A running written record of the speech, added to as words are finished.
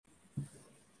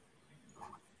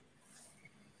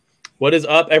What is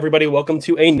up, everybody? Welcome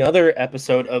to another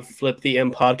episode of Flip the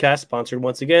M podcast, sponsored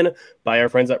once again by our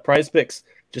friends at PrizePicks.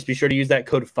 Just be sure to use that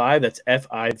code 5, that's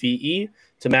FIVE,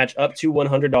 to match up to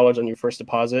 $100 on your first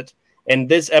deposit. And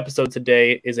this episode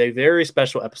today is a very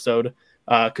special episode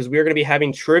because we are going to be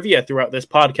having trivia throughout this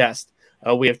podcast.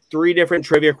 We have 3 different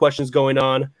trivia questions going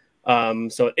on.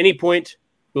 So at any point,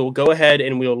 we will go ahead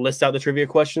and we will list out the trivia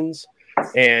questions.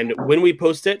 And when we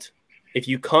post it, if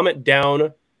you comment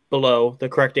down below the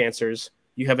correct answers,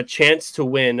 you have a chance to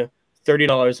win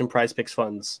 $30 in PrizePicks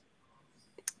funds.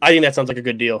 I think that sounds like a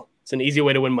good deal. It's an easy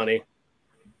way to win money.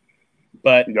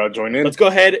 But y'all join in. Let's go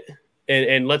ahead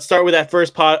and let's start with that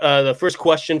the first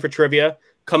question for trivia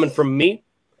coming from me.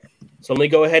 So let me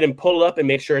go ahead and pull it up and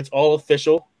make sure it's all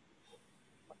official.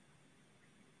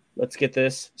 Let's get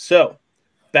this. So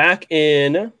back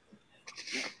in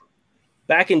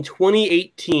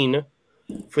 2018,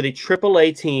 for the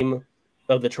AAA team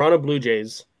of the Toronto Blue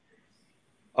Jays,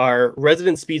 our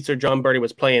resident speedster John Birdie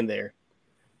was playing there.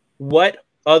 What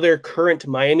other current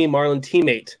Miami Marlin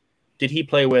teammate did he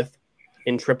play with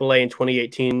in AAA in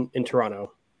 2018 in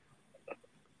Toronto? All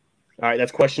right,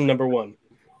 that's question number 1.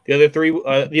 The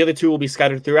other 2 will be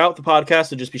scattered throughout the podcast,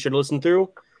 so just be sure to listen through.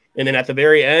 And then at the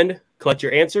very end, collect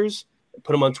your answers,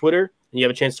 put them on Twitter, and you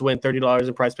have a chance to win $30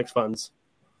 in PrizePicks funds.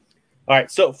 All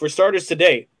right, so for starters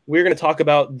today, we're going to talk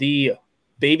about the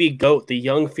baby GOAT, the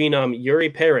young phenom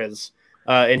Eury Perez,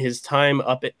 and his time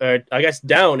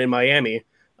down in Miami.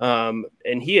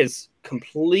 And he has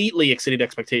completely exceeded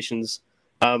expectations.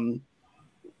 Kev,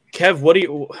 where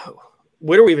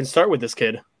do we even start with this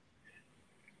kid?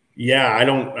 Yeah, I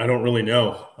don't really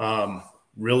know.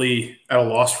 Really at a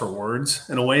loss for words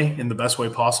in a way, in the best way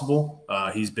possible.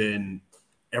 He's been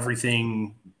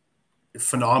everything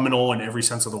phenomenal in every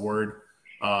sense of the word.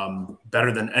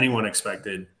 Better than anyone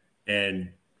expected, and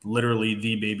literally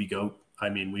the baby GOAT. I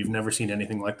mean, we've never seen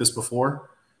anything like this before.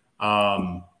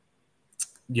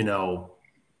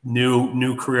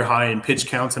 New career high in pitch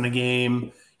counts in a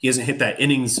game. He hasn't hit that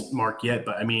innings mark yet,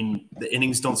 but I mean, the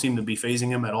innings don't seem to be phasing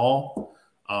him at all.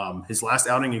 His last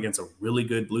outing against a really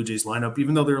good Blue Jays lineup,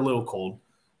 even though they're a little cold,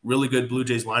 really good Blue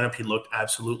Jays lineup, he looked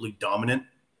absolutely dominant.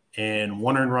 And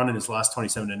 1 earned run in his last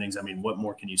 27 innings. I mean, what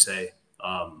more can you say?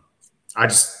 I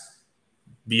just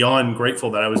beyond grateful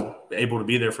that I was able to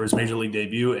be there for his major league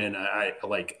debut, and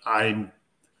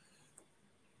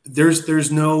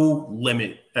there's no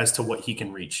limit as to what he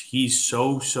can reach. He's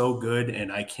so good,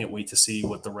 and I can't wait to see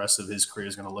what the rest of his career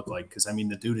is going to look like. Because I mean,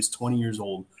 the dude is 20 years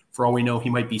old. For all we know, he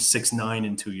might be 6'9"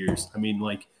 in 2 years. I mean,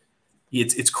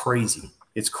 it's crazy.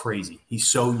 It's crazy. He's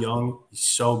so young. He's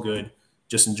so good.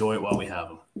 Just enjoy it while we have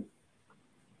him.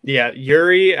 Yeah,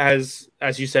 Eury,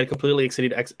 as you said, completely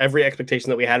exceeded every expectation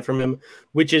that we had from him,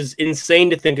 which is insane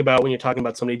to think about when you're talking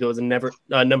about somebody who was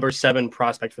a number 7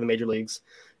 prospect for the major leagues.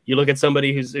 You look at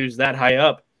somebody who's that high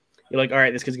up, you're like, all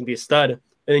right, this kid's going to be a stud. And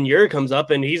then Eury comes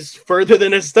up, and he's further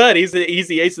than a stud. He's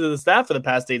the ace of the staff for the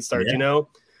past 8 starts, Yeah. You know?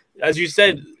 As you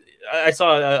said, I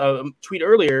saw a tweet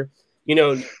earlier,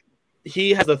 he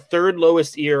has the 3rd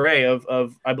lowest ERA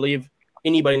of I believe,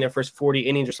 anybody in their first 40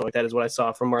 innings or something like that is what I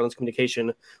saw from Marlins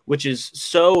communication, which is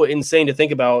so insane to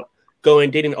think about,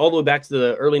 dating all the way back to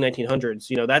the early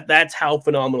 1900s. That's how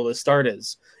phenomenal this start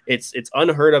is. It's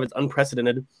unheard of. It's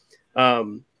unprecedented.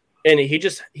 And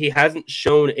he hasn't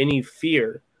shown any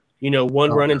fear.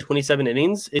 1 run in 27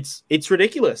 innings. It's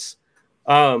ridiculous.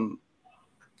 But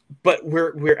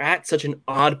we're at such an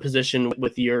odd position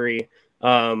with Eury,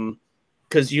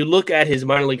 because you look at his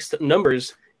minor league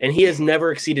numbers, and he has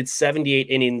never exceeded 78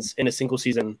 innings in a single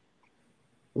season.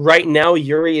 Right now,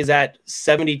 Eury is at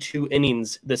 72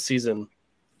 innings this season.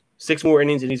 6 more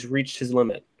innings, and he's reached his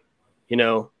limit,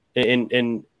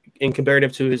 in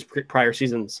comparative to his prior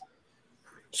seasons.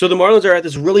 So the Marlins are at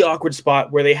this really awkward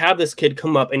spot where they have this kid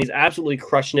come up, and he's absolutely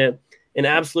crushing it and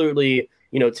absolutely,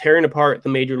 tearing apart the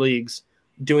major leagues,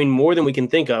 doing more than we can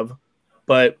think of.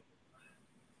 But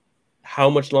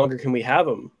how much longer can we have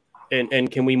him?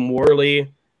 And can we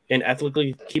morally and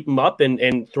ethically keep him up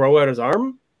and throw out his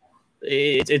arm?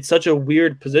 It's such a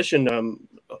weird position.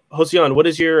 Josean,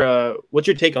 what's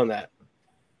your take on that?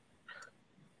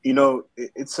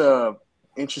 It's a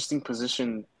interesting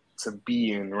position to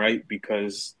be in, right?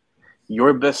 Because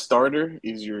your best starter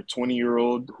is your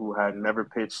 20-year-old who had never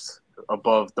pitched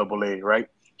above AA, right?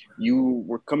 You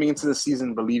were coming into the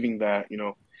season believing that,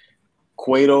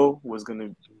 Cueto was going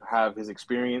to have his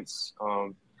experience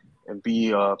and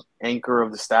be an anchor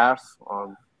of the staff.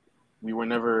 We were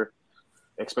never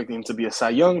expecting him to be a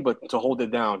Cy Young, but to hold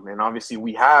it down. And obviously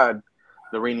we had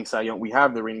the reigning Cy Young. We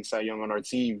have the reigning Cy Young on our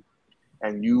team.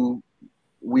 And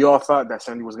we all thought that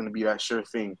Sandy was going to be that sure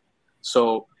thing.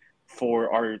 So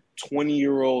for our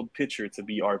 20-year-old pitcher to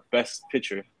be our best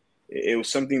pitcher, it was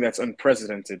something that's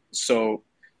unprecedented. So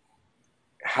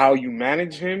how you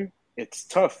manage him, it's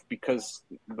tough because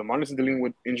the Marlins are dealing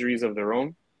with injuries of their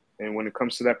own. And when it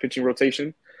comes to that pitching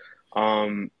rotation,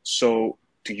 so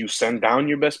do you send down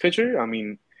your best pitcher? I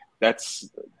mean, that's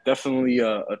definitely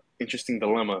a interesting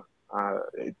dilemma.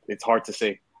 It's hard to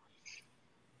say.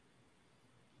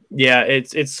 Yeah,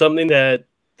 it's something that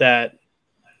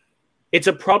it's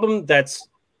a problem that's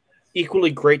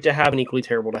equally great to have and equally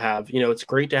terrible to have. It's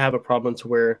great to have a problem to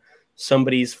where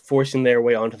somebody's forcing their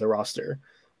way onto the roster,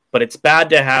 but it's bad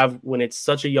to have when it's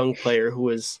such a young player who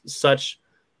is such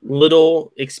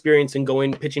little experience in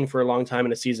pitching for a long time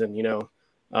in a season.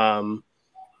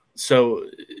 So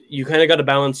you kind of got to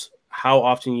balance how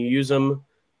often you use them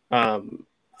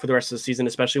for the rest of the season,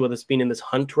 especially with us being in this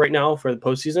hunt right now for the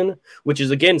postseason, which is,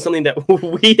 again, something that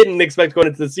we didn't expect going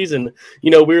into the season.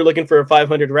 We were looking for a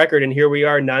 500 record, and here we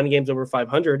are, 9 games over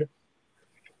 500.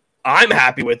 I'm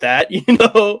happy with that,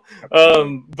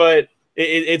 but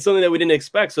it's something that we didn't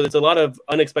expect. So it's a lot of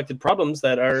unexpected problems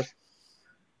that are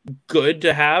good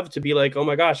to have, to be like, oh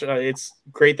my gosh, it's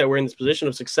great that we're in this position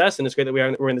of success, and it's great that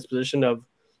we're in this position of,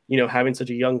 having such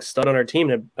a young stud on our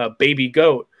team, and a baby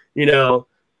goat,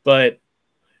 but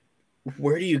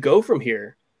where do you go from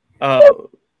here?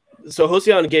 So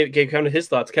Josean gave kind of his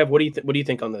thoughts. Kev, what do you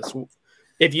think on this?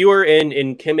 If you were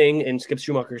in Kim Ng and Skip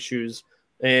Schumacher's shoes,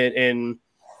 and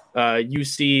you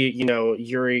see,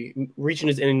 Eury reaching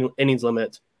his innings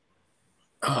limit,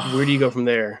 where do you go from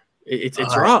there? It's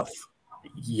rough.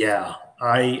 Yeah,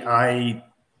 I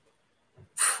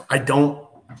don't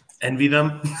envy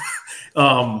them.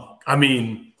 I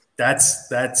mean,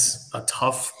 that's a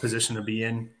tough position to be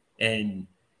in, and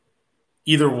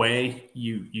either way,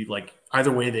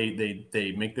 either way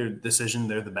they make their decision,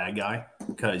 they're the bad guy,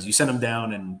 because you send them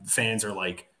down and fans are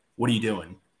like, what are you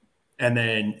doing? And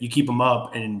then you keep him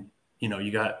up, and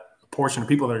you got a portion of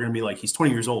people that are going to be like, he's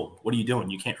 20 years old. What are you doing?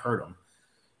 You can't hurt him.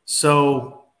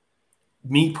 So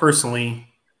me personally,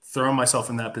 throwing myself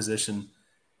in that position,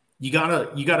 you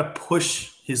gotta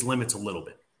push his limits a little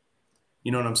bit.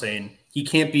 You know what I'm saying? He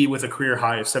can't be with a career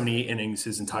high of 78 innings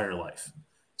his entire life.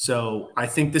 So I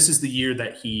think this is the year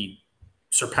that he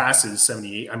surpasses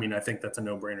 78. I mean, I think that's a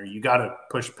no-brainer. You got to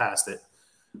push past it.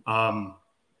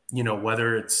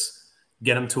 Whether it's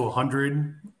get him to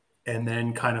 100 and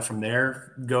then kind of from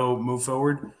there move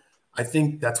forward. I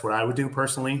think that's what I would do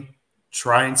personally.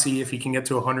 Try and see if he can get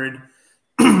to 100.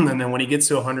 And then when he gets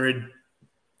to 100,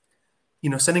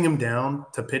 sending him down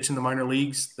to pitch in the minor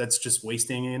leagues, that's just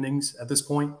wasting innings at this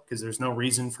point, because there's no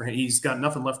reason for him. He's got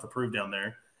nothing left to prove down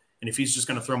there. And if he's just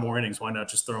going to throw more innings, why not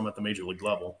just throw him at the major league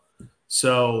level?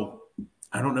 So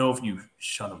I don't know if you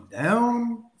shut him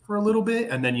down for a little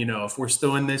bit. And then, if we're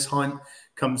still in this hunt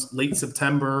comes late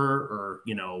September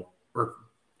or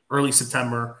early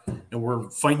September, and we're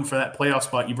fighting for that playoff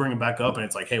spot, you bring him back up and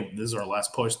it's like, hey, this is our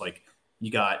last push. Like, you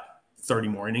got 30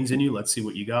 more innings in you. Let's see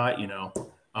what you got,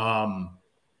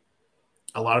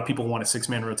 A lot of people want a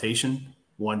 6-man rotation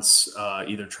once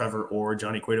either Trevor or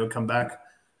Johnny Cueto come back,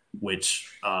 which,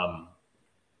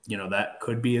 that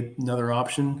could be another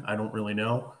option. I don't really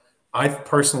know. I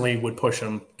personally would push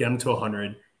him, get him to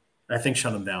 100. I think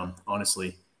shut him down,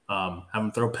 honestly. Have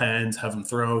him throw pens, have him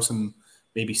throw some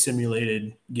maybe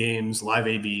simulated games, live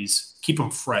ABs, keep him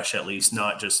fresh at least,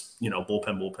 not just,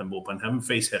 bullpen, have him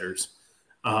face hitters.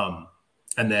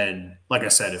 And then, like I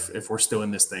said, if we're still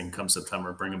in this thing come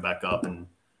September, bring him back up, and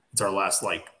it's our last,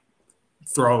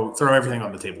 throw everything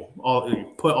on the table.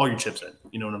 Put all your chips in.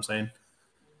 You know what I'm saying?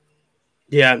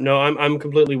 Yeah, no, I'm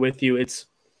completely with you. It's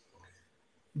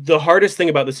the hardest thing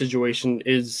about the situation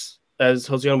is, as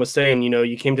Josean was saying,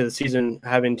 you came to the season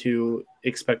having to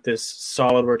expect this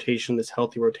solid rotation, this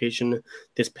healthy rotation,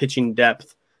 this pitching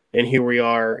depth, and here we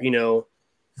are.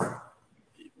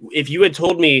 If you had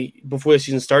told me before the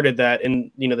season started that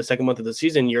in the second month of the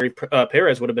season, Eury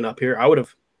Perez would have been up here, I would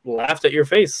have laughed at your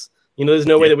face. There's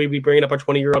no way that we'd be bringing up our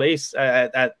 20-year-old ace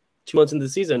at 2 months into the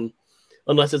season,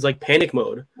 unless it's like panic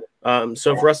mode.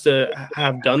 So for us to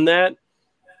have done that,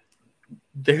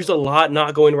 there's a lot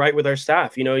not going right with our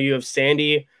staff. You have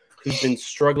Sandy, who's been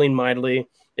struggling mightily,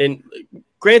 and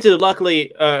granted,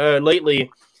 luckily,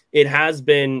 lately, it has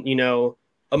been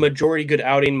a majority good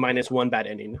outing minus 1 bad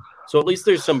inning. So at least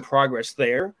there's some progress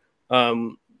there.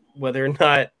 Whether or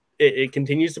not it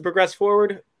continues to progress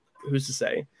forward, who's to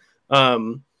say?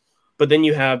 But then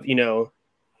you have,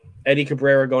 Eddie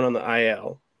Cabrera going on the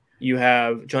IL. You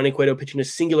have Johnny Cueto pitching a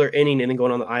singular inning and then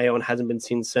going on the IL and hasn't been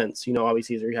seen since.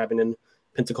 Obviously he's rehabbing in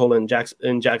Pensacola and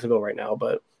Jacksonville right now,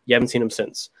 but you haven't seen him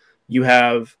since. You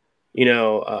have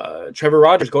Trevor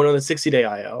Rogers going on the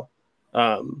 60-day IL.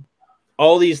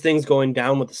 All these things going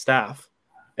down with the staff,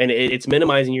 and it's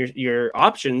minimizing your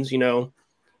options.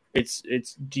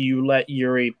 It's do you let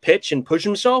Eury pitch and push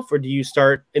himself, or do you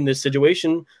start in this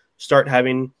situation start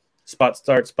having spot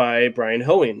starts by Brian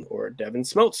Hoeing or Devin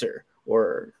Smeltzer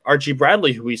or Archie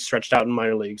Bradley, who we stretched out in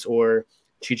minor leagues, or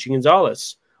Chichi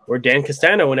Gonzalez or Dan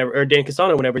Castano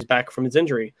whenever he's back from his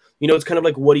injury. It's kind of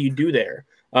like, what do you do there?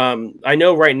 I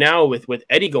know right now with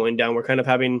Eddie going down, we're kind of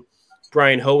having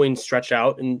Brian Hoeing stretch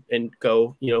out and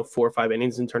go 4 or 5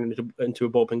 innings and turn it into a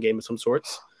bullpen game of some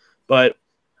sorts, but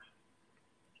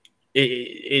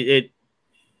it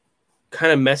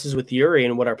kind of messes with Eury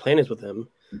and what our plan is with him.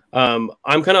 I'm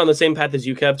kind of on the same path as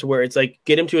you, Kev, to where it's like,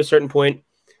 get him to a certain point,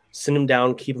 send him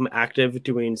down, keep him active,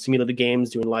 doing simulated games,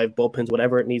 doing live bullpens,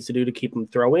 whatever it needs to do to keep him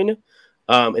throwing,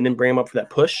 and then bring him up for that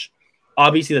push.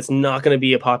 Obviously, that's not going to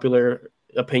be a popular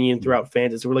opinion throughout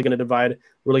fans. It's really going to divide,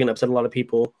 really going to upset a lot of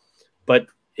people. But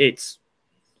it's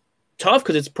tough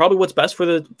because it's probably what's best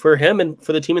for him and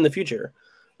for the team in the future.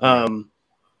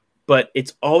 But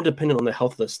it's all dependent on the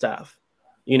health of the staff.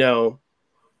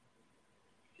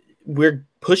 We're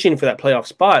pushing for that playoff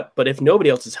spot, but if nobody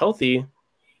else is healthy,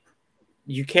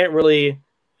 you can't really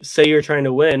say you're trying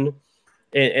to win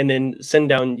and then send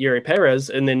down Eury Perez,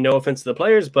 and then no offense to the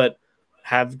players, but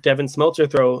have Devin Smeltzer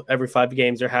throw every 5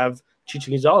 games or have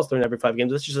Chichi Gonzalez throw in every 5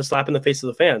 games. That's just a slap in the face of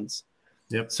the fans.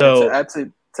 Yep. So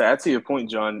to add to your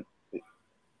point, John,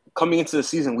 coming into the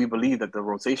season, we believed that the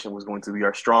rotation was going to be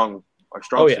our strong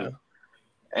suit. Yeah.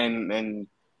 And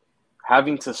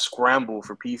having to scramble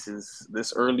for pieces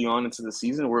this early on into the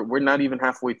season, we're not even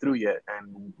halfway through yet,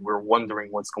 and we're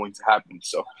wondering what's going to happen.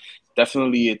 So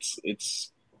definitely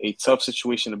it's a tough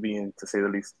situation to be in, to say the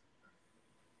least.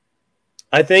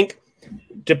 I think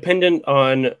dependent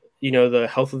on, the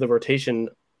health of the rotation,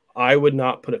 I would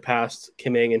not put it past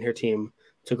Kim Ng and her team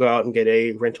to go out and get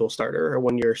a rental starter, a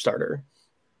 1-year starter,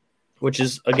 which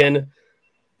is, again,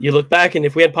 you look back, and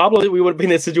if we had Pablo, we would be in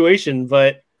this situation.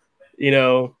 But,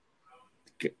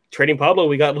 trading Pablo,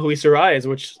 we got Luis Arraez,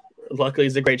 which luckily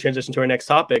is a great transition to our next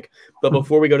topic. But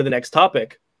before we go to the next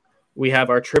topic, we have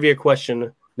our trivia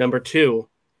question number 2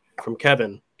 from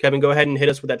Kevin. Kevin, go ahead and hit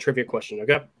us with that trivia question,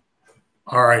 okay?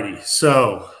 All righty.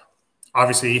 So,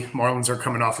 obviously, Marlins are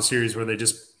coming off a series where they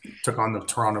just took on the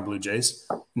Toronto Blue Jays.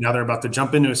 Now they're about to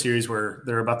jump into a series where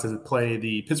they're about to play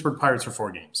the Pittsburgh Pirates for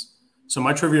 4 games. So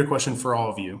my trivia question for all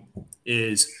of you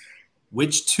is,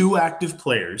 which 2 active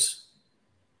players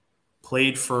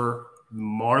played for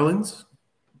Marlins,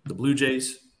 the Blue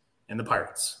Jays, and the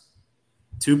Pirates?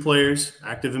 2 players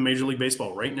active in Major League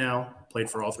Baseball right now played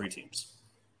for all 3 teams.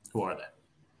 Who are they?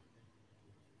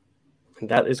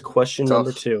 That is question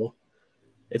number 2.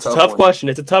 It's a tough question.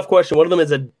 It's a tough question. One of them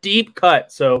is a deep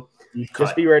cut, so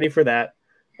just be ready for that.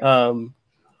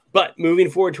 But moving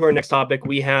forward to our next topic,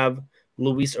 we have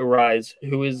Luis Arraez,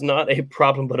 who is not a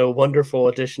problem but a wonderful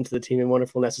addition to the team and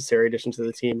wonderful necessary addition to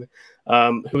the team,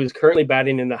 who is currently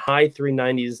batting in the high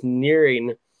 390s,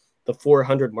 nearing the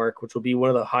 400 mark, which will be one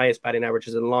of the highest batting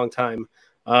averages in a long time.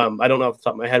 I don't know off the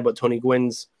top of my head what Tony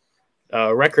Gwynn's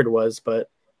record was, but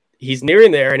he's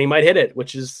nearing there, and he might hit it,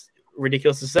 which is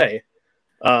ridiculous to say.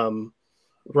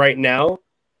 Right now,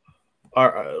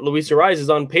 Luis Arraez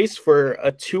is on pace for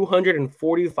a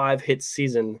 245 hit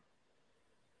season.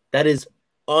 That is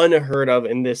unheard of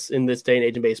in this day and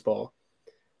age in baseball.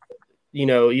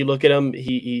 You look at him;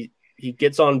 he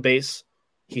gets on base,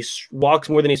 he walks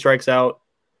more than he strikes out.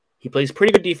 He plays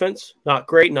pretty good defense, not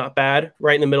great, not bad,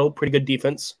 right in the middle, pretty good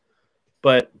defense.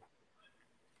 But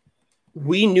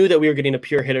we knew that we were getting a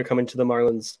pure hitter coming to the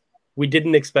Marlins. We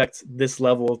didn't expect this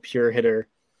level of pure hitter.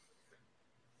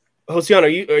 Josean,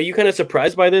 are you kind of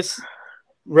surprised by this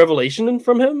revelation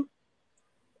from him?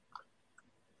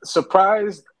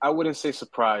 Surprised? I wouldn't say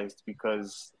surprised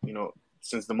because,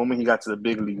 since the moment he got to the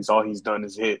big leagues, all he's done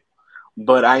is hit.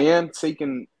 But I am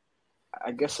taken,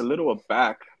 I guess, a little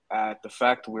aback at the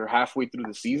fact we're halfway through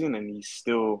the season and he's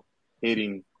still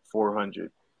hitting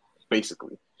 400,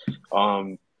 basically.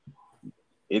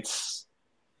 It's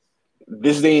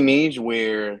this day and age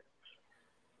where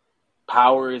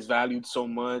power is valued so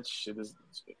much.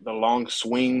 The long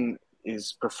swing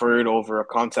is preferred over a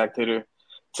contact hitter.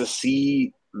 To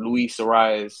see Luis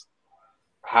Arraez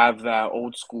have that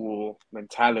old school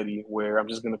mentality where I'm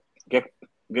just gonna get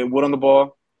wood on the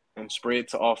ball and spray it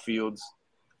to all fields.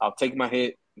 I'll take my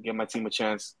hit, give my team a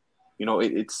chance.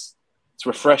 It's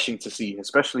refreshing to see,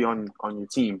 especially on your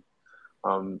team.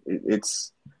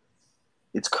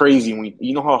 It's crazy when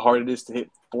you know how hard it is to hit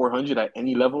 400 at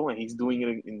any level, and he's doing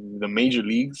it in the major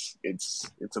leagues.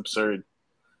 It's absurd.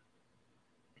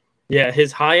 Yeah,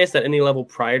 his highest at any level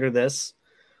prior to this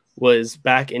was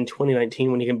back in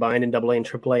 2019 when he combined in AA and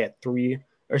AAA at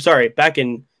back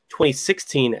in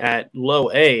 2016 at low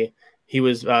A, he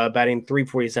was batting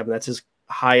 347. That's his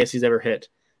highest he's ever hit.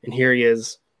 And here he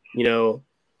is, a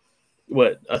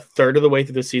third of the way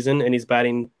through the season, and he's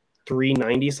batting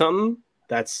 390 something.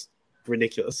 That's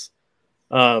ridiculous.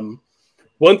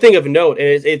 One thing of note,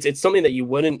 and it's something that you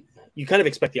kind of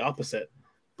expect the opposite,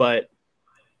 but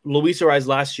Luis Arraez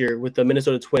last year with the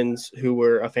Minnesota Twins, who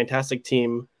were a fantastic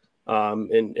team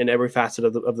in every facet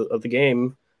of the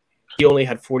game, he only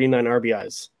had 49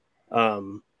 RBIs.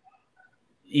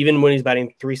 Even when he's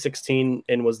batting 316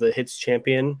 and was the hits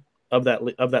champion of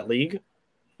that league,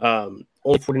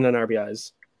 only 49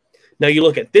 RBIs. Now you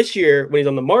look at this year when he's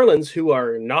on the Marlins, who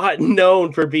are not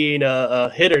known for being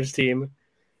a hitters team,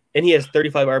 and he has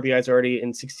 35 RBIs already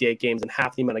in 68 games and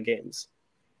half the amount of games.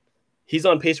 He's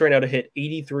on pace right now to hit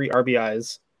 83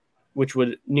 RBIs, which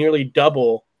would nearly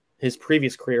double his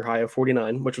previous career high of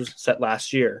 49, which was set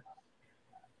last year.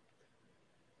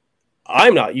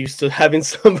 I'm not used to having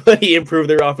somebody improve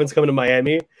their offense coming to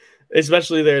Miami,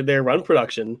 especially their run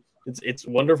production. It's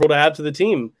wonderful to add to the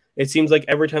team. It seems like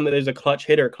every time that there's a clutch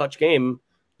hit or a clutch game,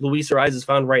 Luis Arraez is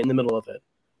found right in the middle of it,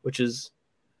 which is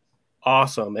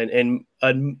awesome and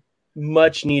a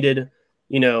much needed,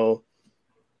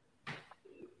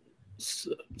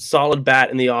 solid bat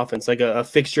in the offense, like a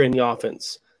fixture in the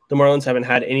offense. The Marlins haven't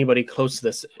had anybody close to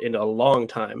this in a long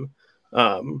time.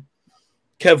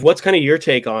 Kev, what's kind of your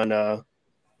take on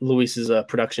Luis's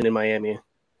production in Miami?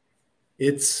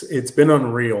 It's been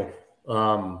unreal.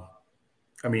 I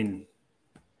mean,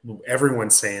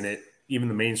 everyone's saying it, even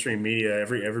the mainstream media,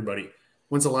 everybody.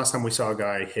 When's the last time we saw a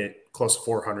guy hit close to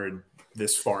 400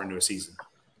 this far into a season?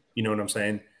 You know what I'm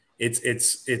saying?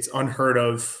 It's unheard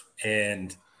of,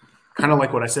 and kind of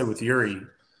like what I said with Eury.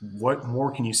 What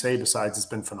more can you say besides it's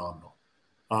been phenomenal?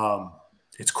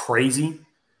 It's crazy.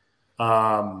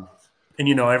 And,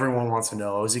 everyone wants to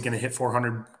know, is he going to hit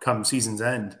 400 come season's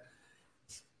end?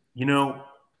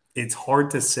 It's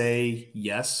hard to say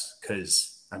yes because,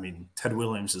 Ted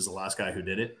Williams is the last guy who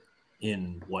did it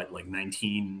in,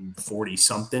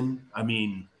 1940-something?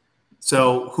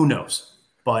 So who knows?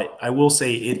 But I will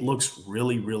say it looks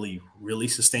really, really, really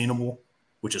sustainable,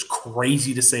 which is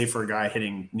crazy to say for a guy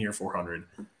hitting near 400.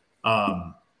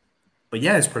 But,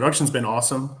 yeah, his production's been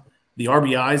awesome. The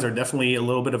RBIs are definitely a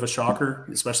little bit of a shocker,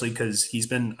 especially because he's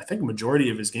been, I think, a majority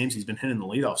of his games he's been hitting the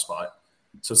leadoff spot.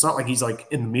 So it's not like he's, in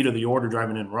the meat of the order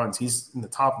driving in runs. He's in the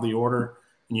top of the order.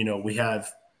 And, we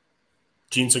have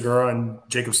Gene Segura and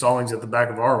Jacob Stallings at the back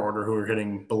of our order who are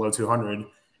hitting below 200,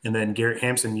 and then Garrett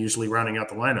Hampson usually rounding out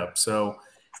the lineup. So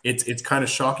it's kind of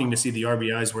shocking to see the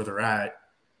RBIs where they're at,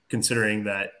 considering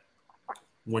that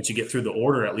once you get through the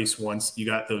order, at least once, you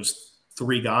got those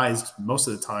three guys most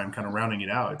of the time kind of rounding it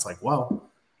out. It's like,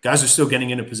 well, guys are still getting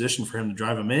into position for him to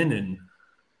drive them in. And,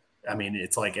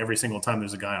 it's like every single time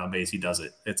there's a guy on base, he does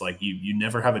it. It's like you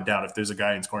never have a doubt if there's a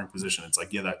guy in scoring position. It's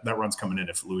like, yeah, that run's coming in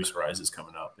if Luis Arraez is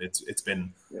coming up. It's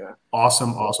been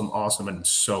awesome, and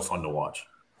so fun to watch.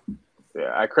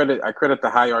 Yeah, I credit the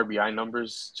high RBI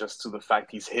numbers just to the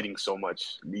fact he's hitting so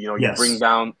much. You bring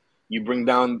down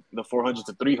the 400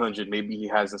 to 300. Maybe he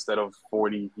has, instead of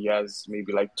 40, he has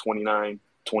maybe 29,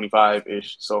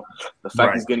 25-ish. So the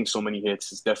fact he's getting so many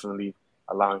hits is definitely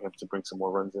allowing him to bring some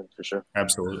more runs in for sure.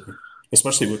 Absolutely.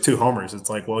 Especially with 2 homers. It's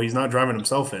like, well, he's not driving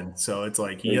himself in. So it's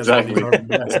like he has exactly. all these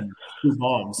RBIs and 2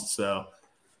 bombs. So,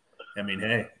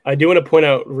 hey. I do want to point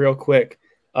out real quick,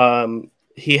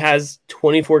 he has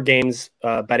 24 games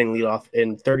batting leadoff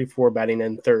and 34 batting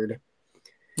in third.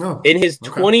 Oh, in his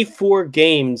 24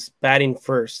 games batting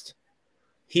first,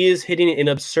 he is hitting an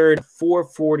absurd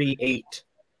 448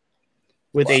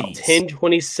 with a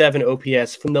 1027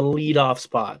 OPS from the leadoff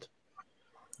spot.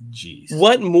 Jeez.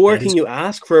 What more can you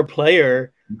ask for a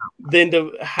player than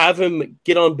to have him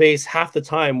get on base half the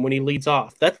time when he leads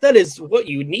off? That is what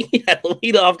you need at a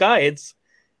leadoff guy. It's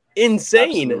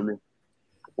insane. Absolutely.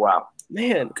 Wow.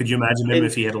 Man. Could you imagine him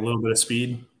if he had a little bit of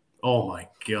speed? Oh, my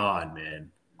God,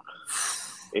 man.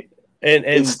 And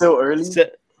it's still early.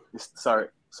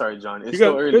 Sorry, John. It's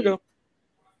still early.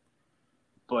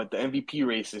 But the MVP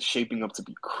race is shaping up to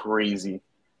be crazy.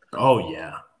 Oh,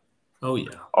 yeah.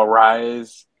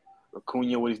 Arraez,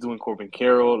 Acuna, what he's doing, Corbin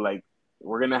Carroll.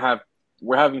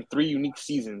 We're having 3 unique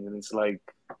seasons, and it's like,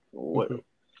 what?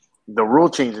 The rule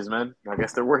changes, man. I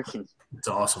guess they're working. It's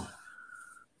awesome.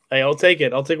 Hey, I'll take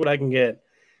it. I'll take what I can get.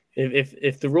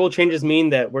 If the rule changes mean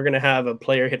that we're gonna have a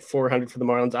player hit 400 for the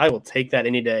Marlins, I will take that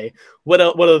any day. What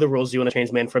other rules do you want to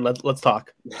change, Manfred? Let's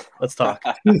talk. Let's talk.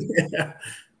 Yeah.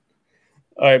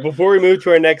 All right. Before we move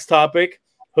to our next topic,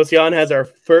 Josean has our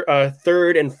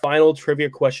third and final trivia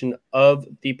question of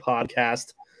the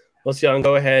podcast. Josean,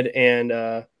 go ahead and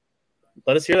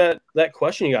let us hear that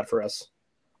question you got for us.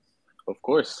 Of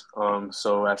course.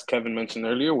 So as Kevin mentioned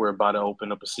earlier, we're about to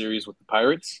open up a series with the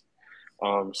Pirates.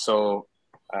 So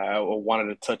I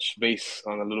wanted to touch base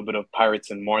on a little bit of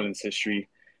Pirates and Marlins history.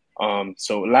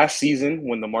 So last season,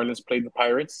 when the Marlins played the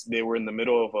Pirates, they were in the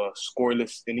middle of a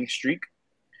scoreless inning streak.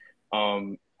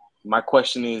 My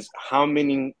question is, how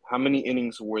many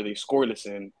innings were they scoreless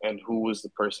in, and who was the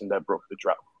person that broke the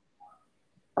drought?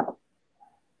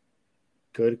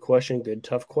 Good question. Good,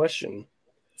 tough question.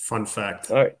 Fun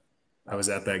fact. All right. I was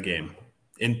at that game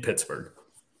in Pittsburgh.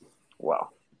 Wow.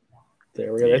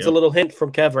 There we go. That's a little hint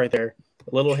from Kev right there.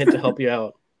 A little hint to help you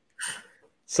out.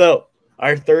 So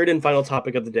our third and final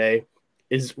topic of the day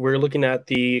is we're looking at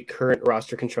the current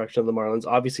roster construction of the Marlins.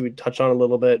 Obviously, we touched on a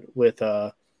little bit with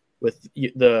the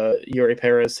Eury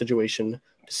Perez situation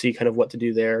to see kind of what to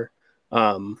do there.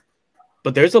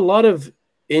 But there's a lot of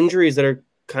injuries that are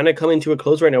kind of coming to a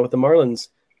close right now with the Marlins,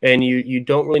 and you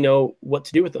don't really know what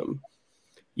to do with them.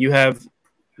 You have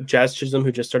Jazz Chisholm,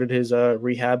 who just started his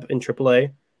rehab in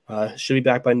AAA. Should be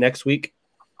back by next week.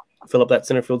 Fill up that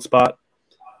center field spot.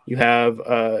 You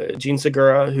have Gene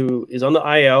Segura, who is on the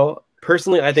IL.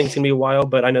 Personally, I think it's going to be a while,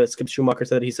 but I know that Skip Schumacher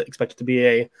said that he's expected to be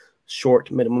a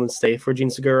short minimum stay for Gene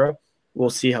Segura. We'll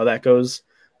see how that goes.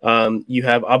 You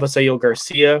have Avisail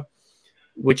Garcia,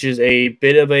 which is a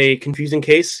bit of a confusing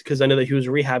case because I know that he was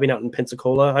rehabbing out in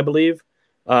Pensacola, I believe.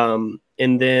 And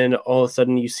then all of a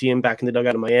sudden you see him back in the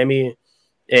dugout in Miami,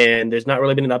 and there's not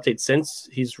really been an update since.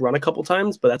 He's run a couple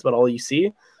times, but that's about all you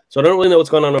see. So I don't really know what's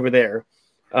going on over there.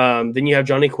 Then you have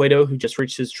Johnny Cueto, who just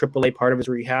reached his AAA part of his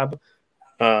rehab.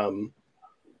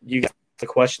 You got the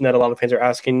question that a lot of fans are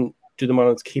asking: do the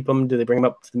Marlins keep him? Do they bring him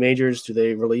up to the majors? Do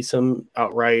they release him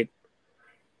outright?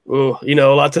 Ooh, a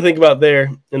lot to think about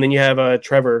there. And then you have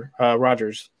Trevor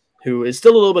Rogers, who is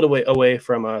still a little bit away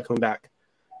from coming back.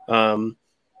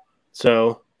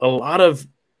 So a lot of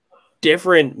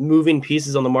different moving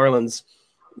pieces on the Marlins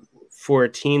for a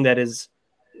team that is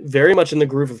very much in the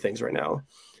groove of things right now.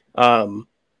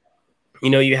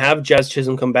 You have Jazz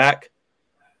Chisholm come back.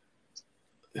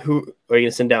 Who are you going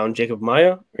to send down? Jacob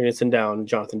Maya? Are you going to send down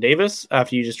Jonathan Davis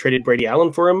after you just traded Brady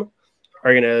Allen for him?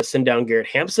 Are you going to send down Garrett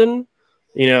Hampson?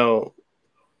 I don't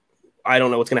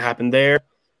know what's going to happen there.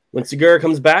 When Segura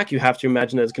comes back, you have to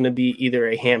imagine that it's going to be either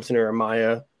a Hampson or a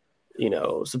Maya,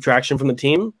 subtraction from the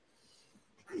team.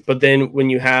 But then when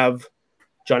you have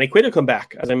Johnny Cueto come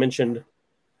back, as I mentioned,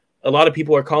 a lot of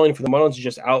people are calling for the Marlins to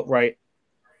just outright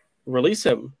release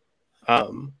him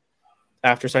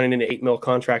after signing an $8 million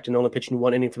contract and only pitching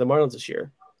one inning for the Marlins this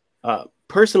year.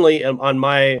 Personally, on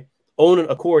my own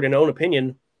accord and own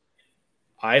opinion,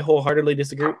 I wholeheartedly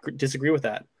disagree with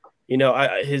that.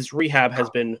 His rehab has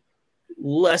been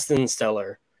less than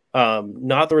stellar,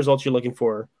 not the results you're looking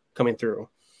for coming through,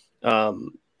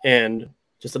 and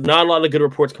just not a lot of good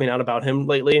reports coming out about him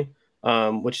lately,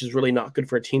 which is really not good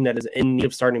for a team that is in need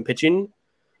of starting pitching.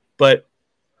 But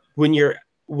when you're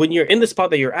in the spot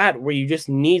that you're at, where you just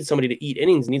need somebody to eat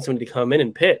innings, need somebody to come in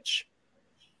and pitch,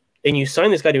 and you sign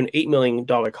this guy to an $8 million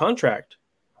contract,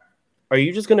 are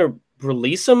you just going to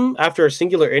release him after a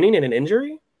singular inning and an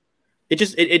injury?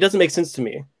 It doesn't make sense to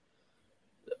me.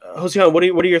 Josean, what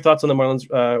are your thoughts on the Marlins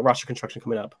roster construction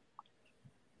coming up?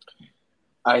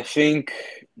 I think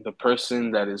the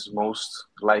person that is most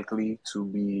likely to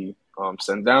be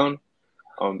sent down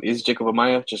is Jacob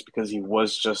Amaya, just because he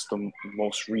was just the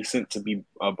most recent to be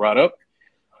brought up.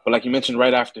 But like you mentioned,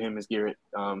 right after him is Garrett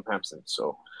Hampson.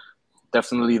 So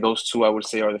definitely those two, I would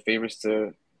say, are the favorites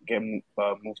to get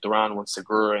moved around when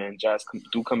Segura and Jazz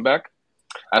do come back.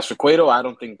 As for Cueto, I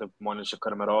don't think the Marlins should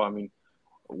cut him at all. I mean,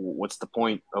 what's the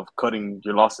point of cutting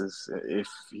your losses if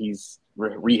he's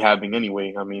rehabbing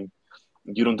anyway? I mean,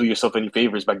 you don't do yourself any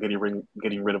favors by getting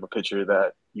rid of a pitcher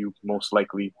that you most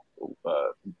likely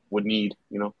would need,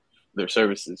 their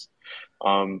services.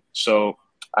 So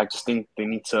I just think they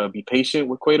need to be patient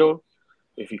with Cueto.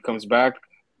 If he comes back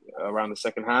around the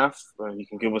second half, he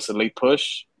can give us a late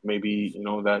push. Maybe,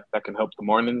 that can help the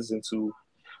Marlins into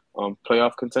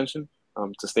playoff contention,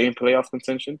 to stay in playoff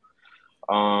contention.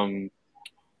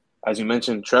 As you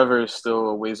mentioned, Trevor is still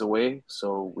a ways away,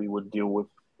 so we would deal with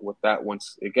that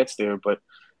once it gets there. But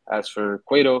as for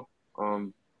Cueto,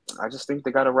 I just think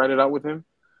they got to ride it out with him.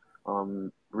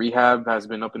 Rehab has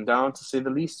been up and down, to say the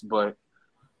least, but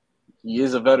he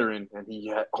is a veteran, and he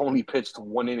had only pitched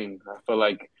one inning. I feel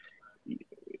like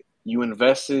you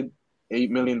invested $8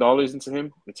 million into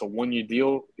him. It's a 1-year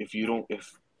deal. If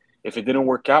it didn't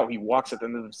work out, he walks at the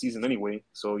end of the season anyway.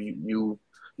 So you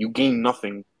gain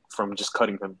nothing from just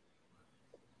cutting him.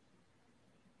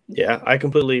 Yeah, I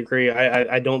completely agree.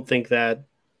 I don't think that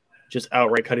just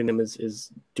outright cutting him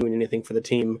is doing anything for the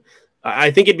team.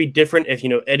 I think it'd be different if,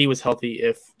 Eddie was healthy,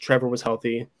 if Trevor was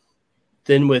healthy.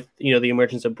 Then with, the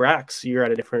emergence of Brax, you're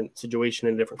at a different situation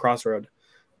and a different crossroad.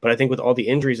 But I think with all the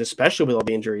injuries, especially with all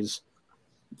the injuries,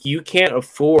 you can't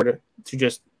afford to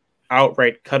just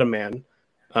outright cut a man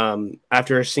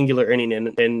after a singular inning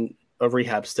in a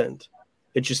rehab stint.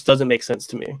 It just doesn't make sense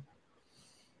to me.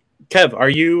 Kev, are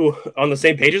you on the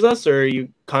same page as us, or are you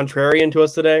contrarian to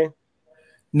us today?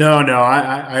 No,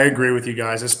 I agree with you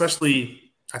guys.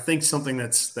 Especially, I think something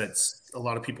that's a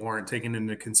lot of people aren't taking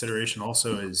into consideration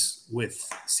also is with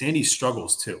Sandy's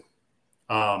struggles too.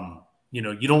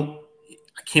 You don't.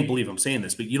 I can't believe I'm saying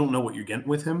this, but you don't know what you're getting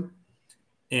with him,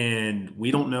 and we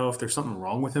don't know if there's something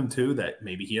wrong with him too, that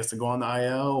maybe he has to go on the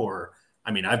IL or. I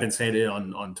mean, I've been saying it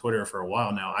on Twitter for a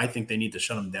while now. I think they need to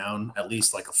shut him down, at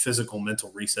least like a physical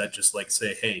mental reset. Just like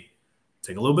say, hey,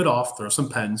 take a little bit off, throw some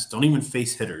pens. Don't even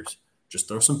face hitters. Just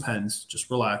throw some pens.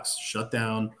 Just relax, shut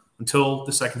down until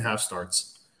the second half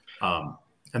starts, and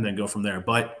then go from there.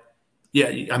 But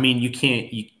yeah, I mean, you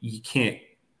can't. You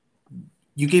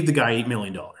gave the guy $8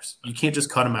 million. You can't just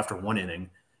cut him after one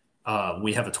inning.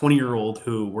 We have a 20-year-old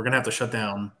who we're gonna have to shut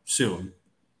down soon.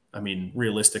 I mean,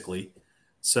 realistically.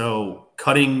 So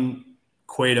cutting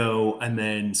Cueto and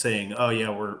then saying, "Oh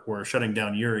yeah, we're shutting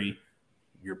down Eury,"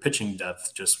 your pitching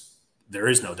depth there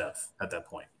is no depth at that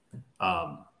point.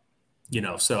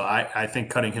 So I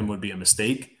think cutting him would be a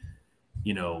mistake.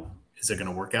 Is it going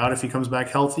to work out if he comes back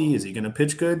healthy? Is he going to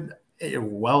pitch good?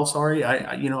 Well, sorry,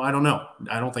 I don't know.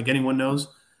 I don't think anyone knows,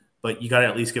 but you got to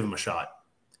at least give him a shot.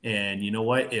 And you know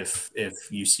what? If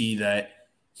you see that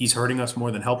he's hurting us more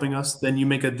than helping us, then you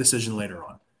make a decision later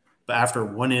on. But after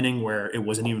one inning where it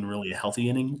wasn't even really a healthy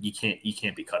inning, you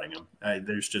can't be cutting him.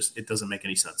 It doesn't make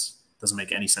any sense. It doesn't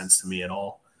make any sense to me at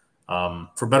all.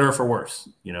 For better or for worse,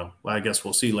 I guess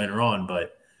we'll see later on.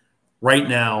 But right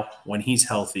now, when he's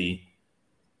healthy,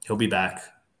 he'll be back,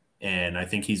 and I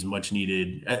think he's much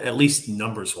needed. At least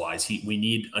numbers wise, we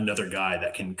need another guy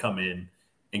that can come in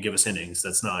and give us innings.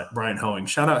 That's not Brian Hoeing.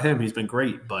 Shout out him; he's been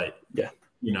great. But yeah,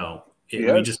 we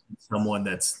just need someone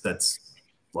that's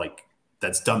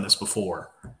done this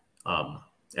before,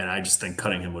 and I just think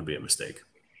cutting him would be a mistake,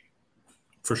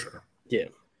 for sure. Yeah,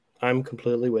 I'm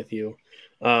completely with you.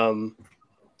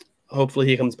 Hopefully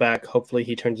he comes back. Hopefully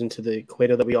he turns into the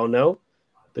Cueto that we all know,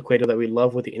 the Cueto that we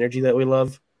love with the energy that we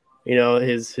love.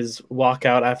 His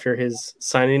walkout after his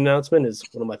signing announcement is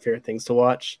one of my favorite things to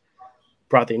watch.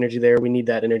 Brought the energy there. We need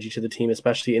that energy to the team,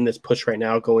 especially in this push right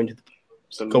now, going to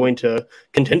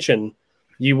contention.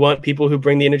 You want people who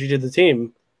bring the energy to the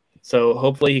team. So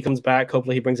hopefully he comes back.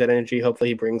 Hopefully he brings that energy. Hopefully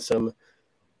he brings some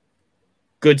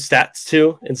good stats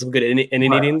too and some good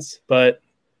innings. But,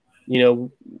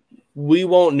 we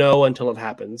won't know until it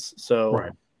happens.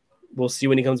 So We'll see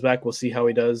when he comes back. We'll see how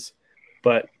he does.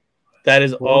 But that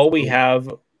is all we have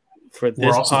for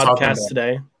this podcast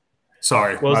today.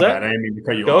 Sorry, what was my that? bad. I didn't mean to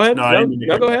cut you go off. Ahead.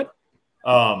 No, go ahead.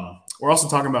 We're also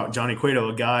talking about Johnny Cueto,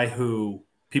 a guy who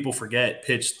people forget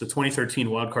pitched the 2013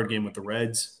 wildcard game with the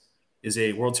Reds, is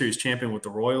a World Series champion with the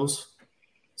Royals.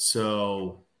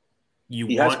 So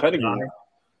he has pedigree.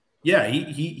 Yeah,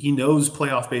 he knows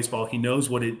playoff baseball. He knows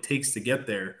what it takes to get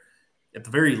there. At the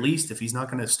very least, if he's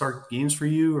not going to start games for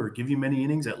you or give you many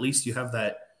innings, at least you have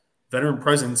that veteran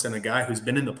presence and a guy who's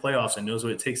been in the playoffs and knows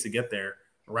what it takes to get there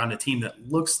around a team that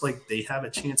looks like they have a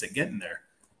chance at getting there.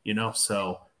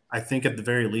 So I think at the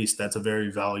very least, that's a very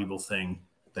valuable thing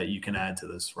that you can add to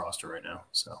this roster right now.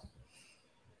 So,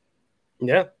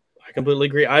 yeah, I completely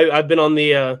agree. I've been on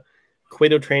the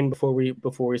Cueto train before we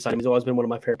signed him. He's always been one of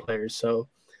my favorite players. So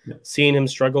seeing him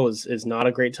struggle is not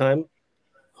a great time.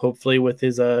 Hopefully with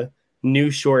his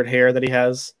new short hair that he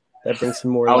has, that brings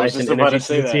some more life and energy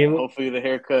to the team. Hopefully the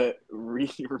haircut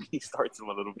restarts him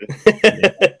a little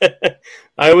bit.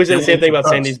 I always say the same thing about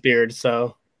Sandy's beard.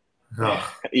 So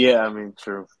yeah, I mean,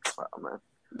 true. Oh, man.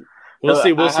 We'll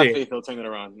see. I have faith he'll turn it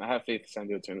around. I have faith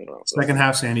Sandy will turn it around. Second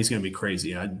half, Sandy's going to be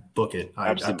crazy. I'd book it.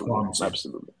 Absolutely. I promise.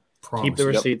 Absolutely. Keep the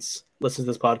receipts. Listen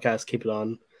to this podcast. Keep it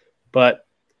on. But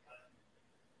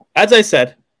as I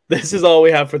said, this is all we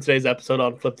have for today's episode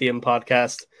on Flip the M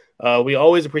podcast. We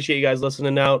always appreciate you guys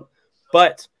listening out.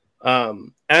 But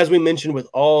as we mentioned with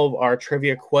all of our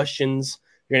trivia questions,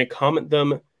 you're going to comment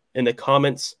them in the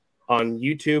comments on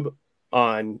YouTube,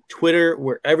 on Twitter,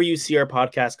 wherever you see our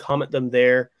podcast, comment them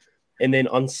there. And then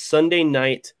on Sunday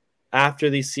night, after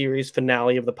the series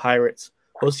finale of the Pirates,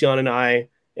 Josean and I,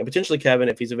 and potentially Kevin,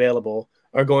 if he's available,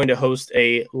 are going to host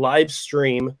a live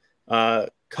stream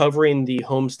covering the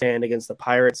homestand against the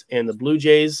Pirates and the Blue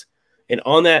Jays. And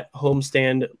on that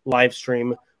homestand live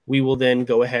stream, we will then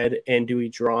go ahead and do a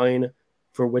drawing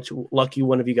for which lucky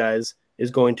one of you guys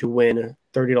is going to win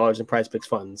 $30 in Prize Picks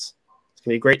funds. It's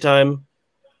going to be a great time.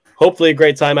 Hopefully a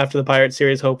great time after the Pirates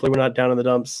series. Hopefully we're not down in the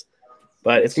dumps.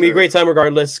 But it's going to be a great time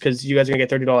regardless because you guys are going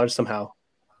to get $30 somehow.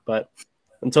 But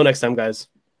until next time, guys.